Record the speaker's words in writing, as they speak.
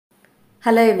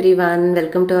Hello everyone,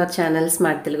 welcome to our channel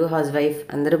smart Telugu house wife.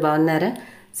 అందరూ బాగున్నారా?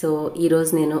 So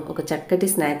ఈరోజు నేను ఒక చక్కటి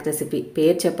స్నాక్ రెసిపీ,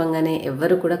 పేరు చెప్పంగానే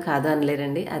ఎవ్వరు కూడా కాదు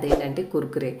అనలేరండి. అదేంటంటే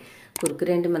కుర్కురే.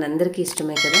 కుర్కురే అంటే మనందరికీ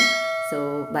ఇష్టమే కదా. సో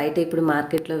బయట ఇప్పుడు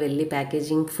మార్కెట్లో వెళ్ళి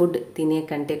ప్యాకేజింగ్ ఫుడ్ తినే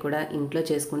కంటే కూడా ఇంట్లో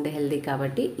చేసుకుంటే హెల్దీ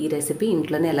కాబట్టి ఈ రెసిపీ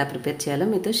ఇంట్లోనే ఎలా ప్రిపేర్ చేయాలో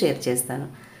మీతో షేర్ చేస్తాను.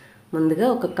 ముందుగా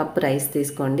ఒక కప్ రైస్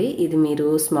తీసుకోండి. ఇది మీరు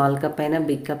స్మాల్ కప్ అయినా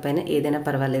బిగ్ కప్ అయినా ఏదైనా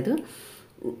పర్వాలేదు.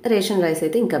 రేషన్ రైస్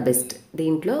అయితే ఇంకా బెస్ట్.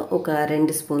 దీంట్లో ఒక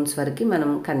 2 స్పూన్స్ వరకు మనం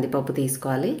కందిపప్పు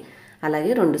తీసుకోవాలి.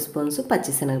 అలాగే 2 స్పూన్స్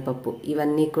పచ్చిశనగపప్పు.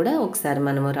 ఇవన్నీ కూడా ఒకసారి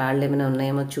మనము రాళ్ళు ఏమైనా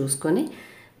ఉన్నాయేమో చూసుకొని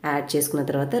యాడ్ చేసుకున్న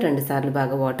తర్వాత 2 సార్లు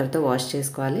బాగా వాటర్తో వాష్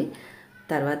చేసుకోవాలి.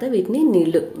 తర్వాత వీటిని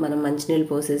మనం మంచినీళ్ళు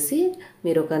పోసేసి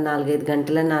మీరు ఒక 4-5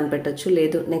 గంటల నానబెట్టచ్చు.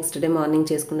 లేదు నెక్స్ట్ డే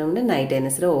మార్నింగ్ చేసుకున్నామంటే నైట్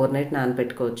అయినా సరే ఓవర్ నైట్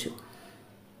నానబెట్టుకోవచ్చు.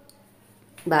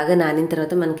 బాగా నానిన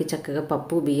తర్వాత మనకి చక్కగా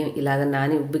పప్పు బియ్యం ఇలాగ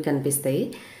నాని ఉబ్బి కనిపిస్తాయి.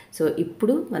 సో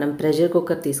ఇప్పుడు మనం ప్రెషర్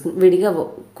కుక్కర్ తీసుకుని విడిగా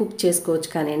కుక్ చేసుకోవచ్చు,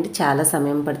 కానీ చాలా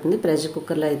సమయం పడుతుంది. ప్రెషర్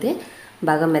కుక్కర్లో అయితే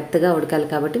బాగా మెత్తగా ఉడకాలి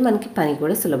కాబట్టి మనకి పని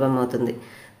కూడా సులభం అవుతుంది.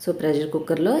 సో ప్రెషర్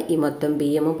కుక్కర్లో ఈ మొత్తం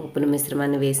బియ్యము పప్పుల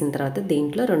మిశ్రమాన్ని వేసిన తర్వాత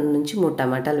దీంట్లో 2 నుంచి 3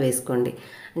 టమాటాలు వేసుకోండి.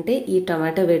 అంటే ఈ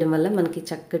టమాటా వేయడం వల్ల మనకి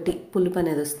చక్కటి పులుపు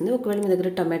అనేది వస్తుంది. ఒకవేళ మీ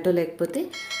దగ్గర టమాటో లేకపోతే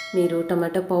మీరు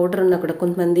టమాటో పౌడర్ ఉన్నా కూడా,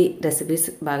 కొంతమంది రెసిపీస్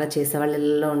బాగా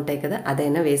చేసేవాళ్ళలో ఉంటాయి కదా,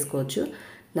 అదైనా వేసుకోవచ్చు.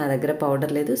 నా దగ్గర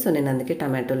పౌడర్ లేదు, సో నేను అందుకే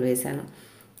టమాటోలు వేసాను.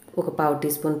 ఒక 1/2 టీ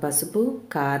స్పూన్ పసుపు,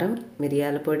 కారం,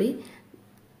 మిరియాల పొడి,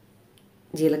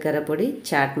 జీలకర్ర పొడి,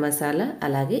 చాట్ మసాలా,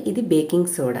 అలాగే ఇది బేకింగ్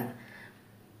సోడా.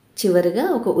 చివరిగా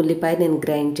ఒక ఉల్లిపాయ నేను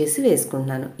గ్రైండ్ చేసి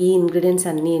వేసుకుంటున్నాను. ఈ ఇంగ్రీడియంట్స్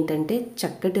అన్నీ ఏంటంటే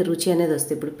చక్కటి రుచి అనేది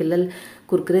వస్తుంది. ఇప్పుడు పిల్లలు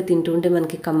కుర్కురే తింటుంటే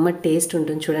మనకి కమ్మటి టేస్ట్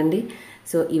ఉంటుంది చూడండి.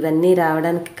 సో ఇవన్నీ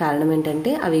రావడానికి కారణం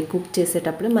ఏంటంటే అవి కుక్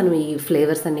చేసేటప్పుడు మనం ఈ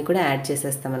ఫ్లేవర్స్ అన్నీ కూడా యాడ్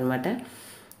చేసేస్తామన్నమాట.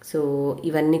 సో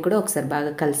ఇవన్నీ కూడా ఒకసారి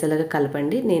బాగా కలిసేలాగా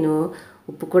కలపండి. నేను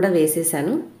ఉప్పు కూడా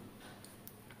వేసేసాను.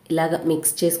 ఇలాగ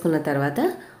మిక్స్ చేసుకున్న తర్వాత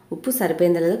ఉప్పు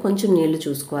సరిపోయిందా లేదా కొంచెం నీళ్లు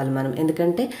చూసుకోవాలి మనం.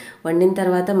 ఎందుకంటే వండిన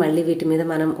తర్వాత మళ్ళీ వీటి మీద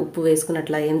మనం ఉప్పు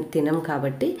వేసుకున్నట్లా ఏం తినం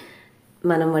కాబట్టి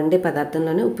మనం వండే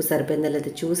పదార్థంలోనే ఉప్పు సరిపోయిందా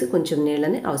లేదా చూసి కొంచెం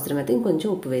నీళ్ళని అవసరమైతే ఇంకొంచెం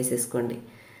ఉప్పు వేసేసుకోండి.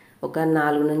 ఒక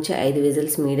 4 నుంచి 5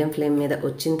 విజిల్స్ మీడియం ఫ్లేమ్ మీద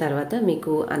వచ్చిన తర్వాత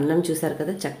మీకు అన్నం చూసారు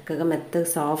కదా, చక్కగా మెత్తగా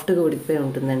సాఫ్ట్గా ఉడికిపోయి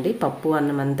ఉంటుందండి. పప్పు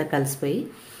అన్నం అంతా కలిసిపోయి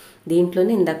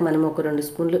దీంట్లోనే ఇందాక మనం ఒక 2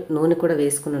 స్పూన్లు నూనె కూడా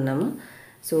వేసుకుని ఉన్నాము.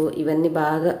 సో ఇవన్నీ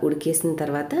బాగా ఉడికేసిన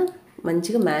తర్వాత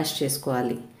మంచిగా మ్యాష్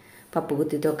చేసుకోవాలి. పప్పు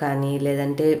గుత్తితో కానీ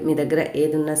లేదంటే మీ దగ్గర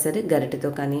ఏది ఉన్నా సరే గరిటెతో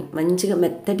కానీ మంచిగా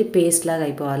మెత్తటి పేస్ట్ లాగా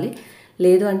అయిపోవాలి.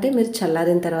 లేదు అంటే మీరు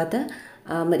చల్లారిన తర్వాత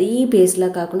మరీ పేస్ట్లా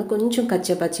కాకుండా కొంచెం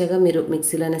కచ్చపచ్చగా మీరు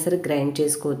మిక్సీలోనే సరే గ్రైండ్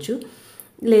చేసుకోవచ్చు.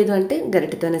 లేదు అంటే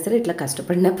గరిటెతోనే సరే ఇట్లా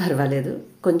కష్టపడినా పర్వాలేదు.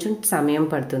 కొంచెం సమయం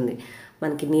పడుతుంది.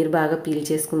 మనకి నీరు బాగా పీల్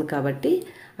చేసుకుంది కాబట్టి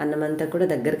అన్నం అంతా కూడా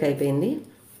దగ్గరకు అయిపోయింది.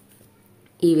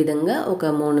 ఈ విధంగా ఒక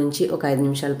 3 నుంచి ఒక 5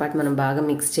 నిమిషాల పాటు మనం బాగా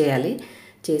మిక్స్ చేయాలి.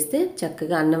 చేస్తే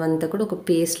చక్కగా అన్నం అంతా కూడా ఒక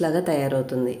పేస్ట్ లాగా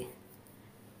తయారవుతుంది.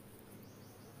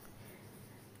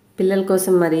 పిల్లల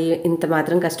కోసం మరి ఇంత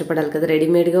మాత్రం కష్టపడాలి కదా.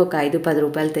 రెడీమేడ్గా ఒక 5-10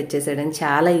 రూపాయలు తెచ్చేసేయడం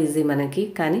చాలా ఈజీ మనకి.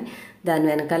 కానీ దాని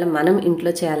వెనకాల మనం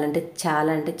ఇంట్లో చేయాలంటే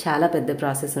చాలా పెద్ద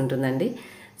ప్రాసెస్ ఉంటుందండి.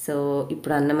 సో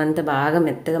ఇప్పుడు అన్నం అంతా బాగా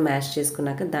మెత్తగా మ్యాష్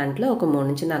చేసుకున్నాక దాంట్లో ఒక 3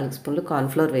 నుంచి 4 స్పూన్లు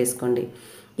కార్న్ఫ్లోర్ వేసుకోండి.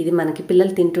 ఇది మనకి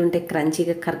పిల్లలు తింటుంటే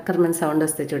క్రంచీగా కర్కర్మని సౌండ్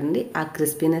వస్తే చూడండి, ఆ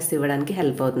క్రిస్పీనెస్ ఇవ్వడానికి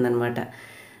హెల్ప్ అవుతుందన్నమాట.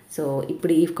 సో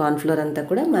ఇప్పుడు ఈ కార్న్ఫ్లోర్ అంతా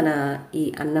కూడా మన ఈ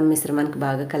అన్నం మిశ్రమానికి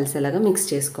బాగా కలిసేలాగా మిక్స్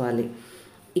చేసుకోవాలి.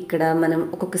 ఇక్కడ మనం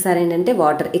ఒక్కొక్కసారి ఏంటంటే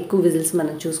వాటర్ ఎక్కువ విజిల్స్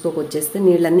మనం చూసుకోకొచ్చేస్తే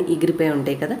నీళ్ళన్నీ ఎగిరిపోయి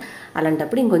ఉంటాయి కదా,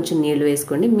 అలాంటప్పుడు ఇంకొంచెం నీళ్లు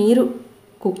వేసుకోండి. మీరు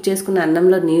కుక్ చేసుకున్న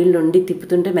అన్నంలో నీళ్లు ఉండి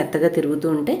తిప్పుతుంటే మెత్తగా తిరుగుతూ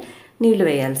ఉంటే నీళ్లు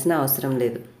వేయాల్సిన అవసరం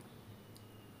లేదు.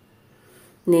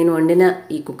 నేను వండిన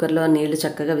ఈ కుక్కర్లో నీళ్లు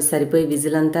చక్కగా సరిపోయి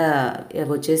విజిల్ అంతా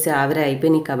వచ్చేసి ఆవిరి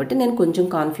అయిపోయినాయి కాబట్టి నేను కొంచెం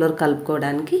కార్న్ఫ్లోర్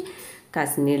కలుపుకోవడానికి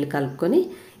కాసిన నీళ్లు కలుపుకొని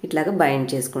ఇట్లాగా బైండ్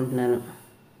చేసుకుంటున్నాను.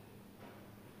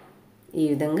 ఈ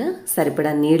విధంగా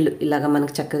సరిపడా నీళ్లు ఇలాగ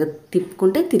మనకు చక్కగా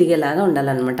తిప్పుకుంటే తిరిగేలాగా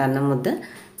ఉండాలన్నమాట అన్నం ముద్ద.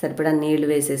 సరిపడా నీళ్లు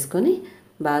వేసేసుకొని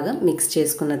బాగా మిక్స్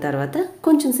చేసుకున్న తర్వాత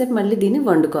కొంచెం సేపు మళ్ళీ దీన్ని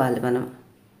వండుకోవాలి మనం.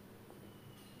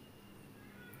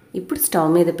 ఇప్పుడు స్టవ్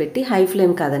మీద పెట్టి హై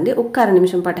ఫ్లేమ్ కాదండి, ఒక్క 1/2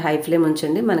 నిమిషం పాటు హై ఫ్లేమ్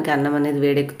ఉంచండి. మనకి అన్నం అనేది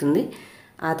వేడెక్కుతుంది.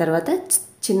 ఆ తర్వాత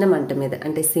చిన్న మంట మీద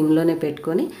అంటే సిమ్లోనే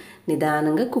పెట్టుకొని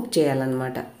నిదానంగా కుక్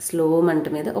చేయాలన్నమాట. స్లో మంట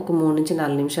మీద ఒక 3 నుంచి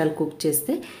 4 నిమిషాలు కుక్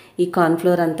చేస్తే ఈ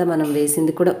కార్న్ఫ్లోర్ అంతా మనం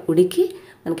వేసింది కూడా ఉడికి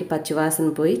మనకి పచ్చివాసన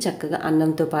పోయి చక్కగా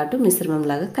అన్నంతో పాటు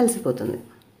మిశ్రమంలాగా కలిసిపోతుంది.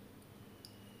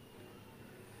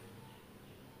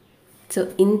 సో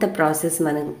ఇంత ప్రాసెస్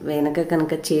మనం వెనక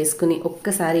కనుక చేసుకుని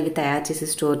ఒక్కసారి ఇవి తయారు చేసి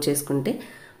స్టోర్ చేసుకుంటే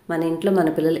మన ఇంట్లో మన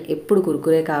పిల్లలు ఎప్పుడు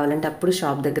కుర్కురే కావాలంటే అప్పుడు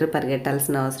షాప్ దగ్గర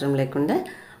పరిగెట్టాల్సిన అవసరం లేకుండా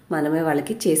మనమే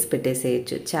వాళ్ళకి చేసి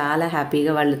పెట్టేసేయచ్చు. చాలా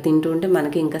హ్యాపీగా వాళ్ళు తింటూ ఉంటే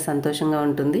మనకి ఇంకా సంతోషంగా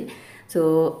ఉంటుంది. సో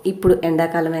ఇప్పుడు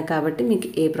ఎండాకాలమే కాబట్టి మీకు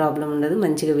ఏ ప్రాబ్లం ఉండదు,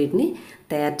 మంచిగా వీటిని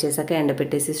తయారు చేశాక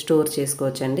ఎండబెట్టేసి స్టోర్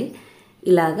చేసుకోవచ్చండి.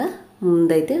 ఇలాగా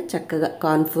ముందైతే చక్కగా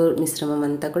కార్న్ఫ్లోర్ మిశ్రమం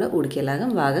అంతా కూడా ఉడికేలాగా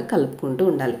బాగా కలుపుకుంటూ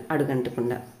ఉండాలి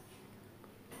అడుగంటకుండా.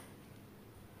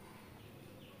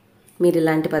 మీరు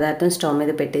ఇలాంటి పదార్థం స్టవ్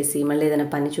మీద పెట్టేసి మళ్ళీ ఏదైనా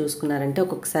పని చూసుకున్నారంటే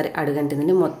ఒక్కొక్కసారి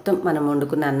అడుగంటిందండి, మొత్తం మనం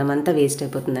వండుకున్న అన్నం అంతా వేస్ట్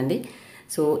అయిపోతుందండి.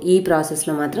 సో ఈ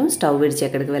ప్రాసెస్లో మాత్రం స్టవ్ విడిచి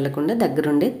ఎక్కడికి వెళ్లకుండా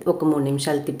దగ్గరుండే ఒక 3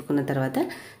 నిమిషాలు తిప్పుకున్న తర్వాత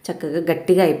చక్కగా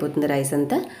గట్టిగా అయిపోతుంది రైస్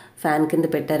అంతా. ఫ్యాన్ కింద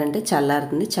పెట్టారంటే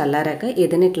చల్లారుతుంది. చల్లారాక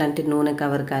ఏదైనా ఇట్లాంటి నూనె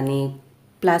కవర్ కానీ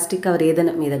ప్లాస్టిక్ కవర్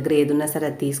ఏదైనా మీ దగ్గర ఏది ఉన్నా సరే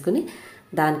అది తీసుకుని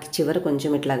దానికి చివర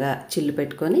కొంచెం ఇట్లాగా చిల్లు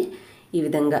పెట్టుకొని ఈ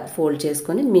విధంగా ఫోల్డ్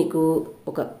చేసుకొని మీకు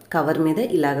ఒక కవర్ మీద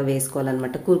ఇలాగ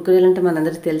వేసుకోవాలన్నమాట. కుర్కురేలు అంటే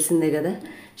మనందరికీ తెలిసిందే కదా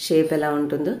షేప్ ఎలా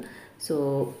ఉంటుందో. సో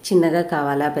చిన్నగా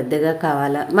కావాలా, పెద్దగా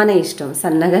కావాలా, మన ఇష్టం.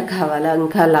 సన్నగా కావాలా,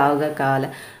 ఇంకా లావుగా కావాలా.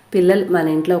 పిల్లలు మన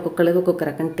ఇంట్లో ఒక్కొక్కరికి ఒక్కొక్క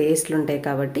రకం టేస్ట్లు ఉంటాయి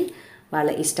కాబట్టి వాళ్ళ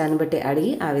ఇష్టాన్ని బట్టి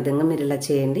అడిగి ఆ విధంగా మీరు ఇలా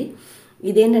చేయండి.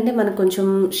 ఇదేంటంటే మనకు కొంచెం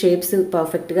షేప్స్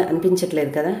పర్ఫెక్ట్గా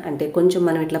అనిపించట్లేదు కదా, అంటే కొంచెం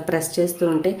మనం ఇట్లా ప్రెస్ చేస్తూ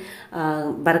ఉంటే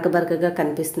బరకగా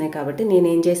కనిపిస్తున్నాయి. కాబట్టి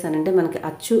నేనేం చేశానంటే మనకి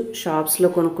అచ్చు షాప్స్లో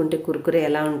కొనుక్కుంటే కుర్కురే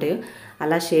ఎలా ఉంటాయో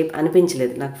అలా షేప్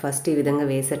అనిపించలేదు నాకు ఫస్ట్ ఈ విధంగా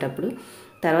వేసేటప్పుడు.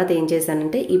 తర్వాత ఏం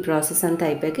చేశానంటే ఈ ప్రాసెస్ అంతా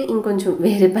అయిపోయాక ఇంకొంచెం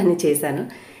వేరే పని చేశాను.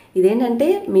 ఇదేంటంటే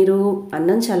మీరు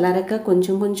అన్నం చల్లారాక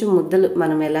కొంచెం కొంచెం ముద్దలు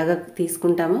మనం ఎలాగ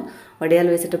తీసుకుంటామో వడియాలు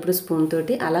వేసేటప్పుడు స్పూన్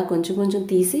తోటి అలా కొంచెం కొంచెం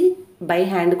తీసి బై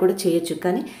హ్యాండ్ కూడా చేయొచ్చు.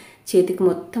 కానీ చేతికి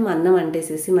మొత్తం అన్నం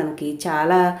అంటేసేసి మనకి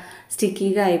చాలా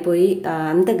స్టిక్కీగా అయిపోయి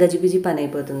అంత గజిబిజి పని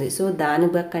అయిపోతుంది. సో దాని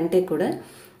కంటే కూడా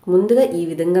ముందుగా ఈ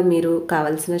విధంగా మీరు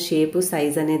కావాల్సిన షేపు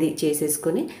సైజ్ అనేది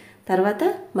చేసేసుకొని తర్వాత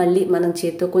మళ్ళీ మనం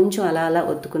చేతితో కొంచెం అలా అలా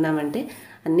ఒత్తుకున్నామంటే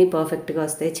అన్నీ పర్ఫెక్ట్గా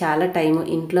వస్తాయి. చాలా టైము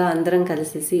ఇంట్లో అందరం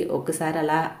కలిసేసి ఒక్కసారి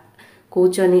అలా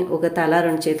కూర్చొని ఒక తల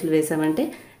 2 చేతులు వేసామంటే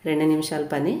 2 నిమిషాల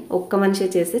పని. ఒక్క మనిషి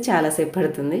చేస్తే చాలాసేపు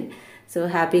పడుతుంది. సో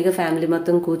హ్యాపీగా ఫ్యామిలీ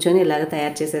మొత్తం కూర్చొని ఇలాగ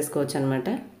తయారు చేసేసుకోవచ్చు అనమాట.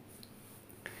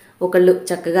 ఒకళ్ళు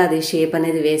చక్కగా అది షేప్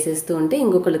అనేది వేసేస్తూ ఉంటే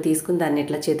ఇంకొకళ్ళు తీసుకుని దాన్ని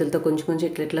ఇట్లా చేతులతో కొంచెం కొంచెం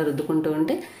ఇట్లా రుద్దుకుంటూ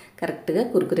ఉంటే కరెక్ట్గా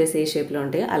కుర్కురేస్ ఏ షేప్లో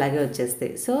ఉంటాయో అలాగే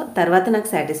వచ్చేస్తాయి. సో తర్వాత నాకు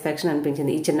సాటిస్ఫాక్షన్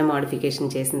అనిపించింది ఈ చిన్న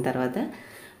మోడిఫికేషన్ చేసిన తర్వాత.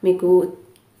 మీకు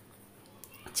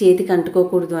చేతికి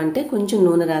అంటుకోకూడదు అంటే కొంచెం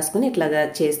నూనె రాసుకొని ఇట్లాగా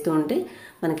చేస్తూ ఉంటే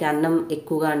మనకి అన్నం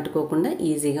ఎక్కువగా అంటుకోకుండా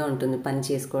ఈజీగా ఉంటుంది పని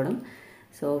చేసుకోవడం.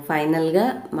 సో ఫైనల్గా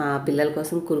మా పిల్లల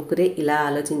కోసం కుర్కురే ఇలా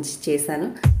ఆలోచించి చేశాను.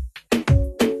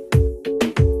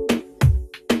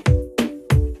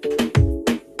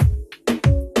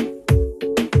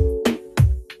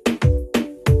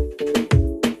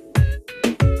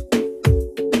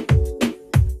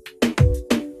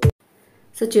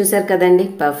 సో చూసారు కదండి,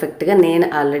 పర్ఫెక్ట్గా నేను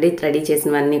ఆల్రెడీ రెడీ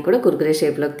చేసినవన్నీ కూడా కుర్కురే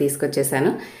షేప్లోకి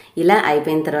తీసుకొచ్చేసాను. ఇలా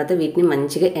అయిపోయిన తర్వాత వీటిని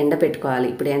మంచిగా ఎండపెట్టుకోవాలి.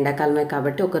 ఇప్పుడు ఎండాకాలమే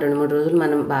కాబట్టి ఒక 2-3 రోజులు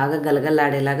మనం బాగా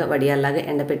గలగల్లాడేలాగా వడియాల్లాగా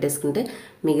ఎండపెట్టేసుకుంటే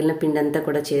మిగిలిన పిండి అంతా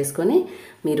కూడా చేసుకొని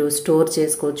మీరు స్టోర్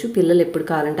చేసుకోవచ్చు. పిల్లలు ఎప్పుడు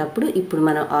కావాలంటే అప్పుడు ఇప్పుడు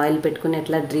మనం ఆయిల్ పెట్టుకుని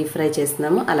ఎట్లా డీప్ ఫ్రై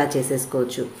చేస్తున్నామో అలా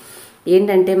చేసేసుకోవచ్చు.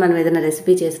 ఏంటంటే మనం ఏదైనా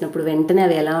రెసిపీ చేసినప్పుడు వెంటనే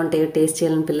అవి ఎలా ఉంటాయో టేస్ట్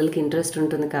చేయాలని పిల్లలకి ఇంట్రెస్ట్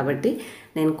ఉంటుంది కాబట్టి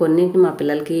నేను కొన్నింటిని మా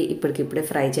పిల్లలకి ఇప్పటికిప్పుడే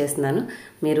ఫ్రై చేస్తున్నాను.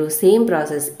 మీరు సేమ్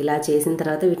ప్రాసెస్ ఇలా చేసిన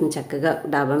తర్వాత వీటిని చక్కగా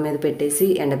డాబా మీద పెట్టేసి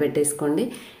ఎండబెట్టేసుకోండి.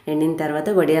 ఎండిన తర్వాత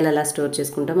వడియాలు ఎలా స్టోర్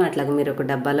చేసుకుంటామో అట్లాగే మీరు ఒక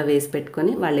డబ్బాలో వేసి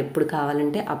పెట్టుకొని వాళ్ళు ఎప్పుడు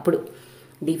కావాలంటే అప్పుడు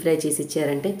డీప్ ఫ్రై చేసి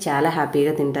ఇచ్చారంటే చాలా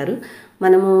హ్యాపీగా తింటారు.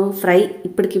 మనము ఫ్రై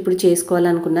ఇప్పటికిప్పుడు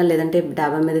చేసుకోవాలనుకున్నా లేదంటే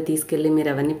డాబా మీద తీసుకెళ్ళి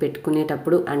మీరు అవన్నీ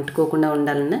పెట్టుకునేటప్పుడు అంటుకోకుండా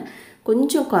ఉండాలన్నా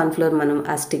కొంచెం కార్న్ఫ్లోర్ మనం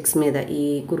ఆ స్టిక్స్ మీద ఈ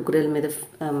కుర్కురేల మీద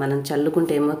మనం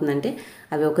చల్లుకుంటే ఏమవుతుందంటే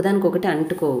అవి ఒకదానికొకటి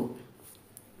అంటుకోవు.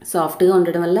 సాఫ్ట్గా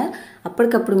ఉండడం వల్ల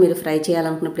అప్పటికప్పుడు మీరు ఫ్రై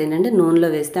చేయాలనుకున్నప్పుడు ఏంటంటే నూనెలో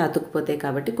వేస్తే అతుక్కుపోతాయి.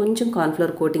 కాబట్టి కొంచెం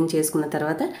కార్న్ఫ్లోర్ కోటింగ్ చేసుకున్న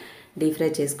తర్వాత డీప్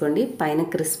ఫ్రై చేసుకోండి. పైన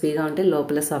క్రిస్పీగా ఉంటాయి,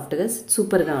 లోపల సాఫ్ట్గా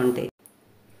సూపర్గా ఉంటాయి.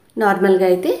 నార్మల్గా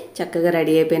అయితే చక్కగా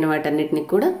రెడీ అయిపోయిన వాటన్నిటిని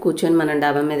కూడా కూర్చొని మనం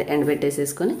డాబా మీద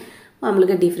ఎండబెట్టేసేసుకొని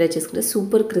మామూలుగా డీప్ ఫ్రై చేసుకుంటే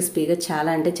సూపర్ క్రిస్పీగా చాలా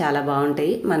అంటే చాలా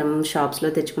బాగుంటాయి. మనం షాప్స్లో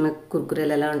తెచ్చుకున్న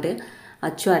కుర్కురేలు ఎలా ఉంటాయో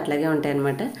అచ్చు అట్లాగే ఉంటాయి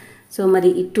అన్నమాట. సో మరి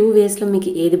ఈ 2 వేస్లో మీకు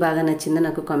ఏది బాగా నచ్చిందో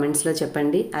నాకు కామెంట్స్లో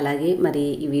చెప్పండి. అలాగే మరి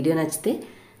ఈ వీడియో నచ్చితే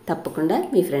తప్పకుండా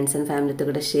మీ ఫ్రెండ్స్ అండ్ ఫ్యామిలీతో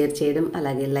కూడా షేర్ చేయడం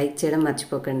అలాగే లైక్ చేయడం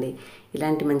మర్చిపోకండి.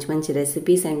 ఇలాంటి మంచి మంచి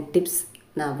రెసిపీస్ అండ్ టిప్స్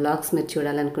నా వ్లాగ్స్ మీరు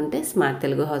చూడాలనుకుంటే స్మార్ట్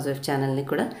తెలుగు హౌస్ వైఫ్ ఛానల్ని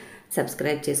కూడా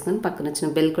సబ్స్క్రైబ్ చేసుకొని పక్కన వచ్చిన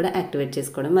బెల్ కూడా యాక్టివేట్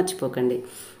చేసుకోవడం మర్చిపోకండి.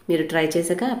 మీరు ట్రై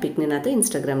చేశాక ఆ పిక్ని నాతో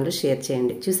ఇన్స్టాగ్రామ్లో షేర్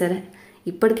చేయండి. చూసారా,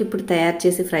 ఇప్పటికిప్పుడు తయారు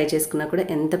చేసి ఫ్రై చేసుకున్నా కూడా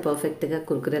ఎంత పర్ఫెక్ట్గా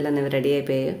కుర్కురేలు అనేవి రెడీ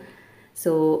అయిపోయాయో.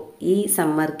 సో ఈ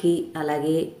సమ్మర్కి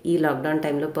అలాగే ఈ లాక్డౌన్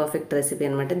టైంలో పర్ఫెక్ట్ రెసిపీ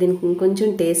అనమాట. దీనికి ఇంకొంచెం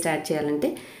టేస్ట్ యాడ్ చేయాలంటే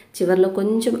చివరిలో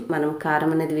కొంచెం మనం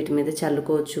కారం అనేది వీటి మీద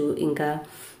చల్లుకోవచ్చు. ఇంకా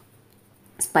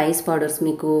స్పైస్ పౌడర్స్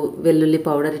మీకు వెల్లుల్లి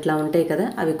పౌడర్ ఇట్లా ఉంటాయి కదా,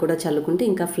 అవి కూడా చల్లుకుంటే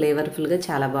ఇంకా ఫ్లేవర్ఫుల్గా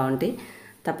చాలా బాగుంటాయి.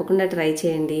 తప్పకుండా ట్రై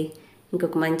చేయండి.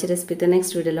 ఇంకొక మంచి రెసిపీతో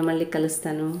నెక్స్ట్ వీడియోలో మళ్ళీ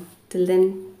కలుస్తాను. Till then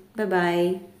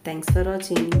bye. Thanks for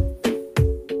watching.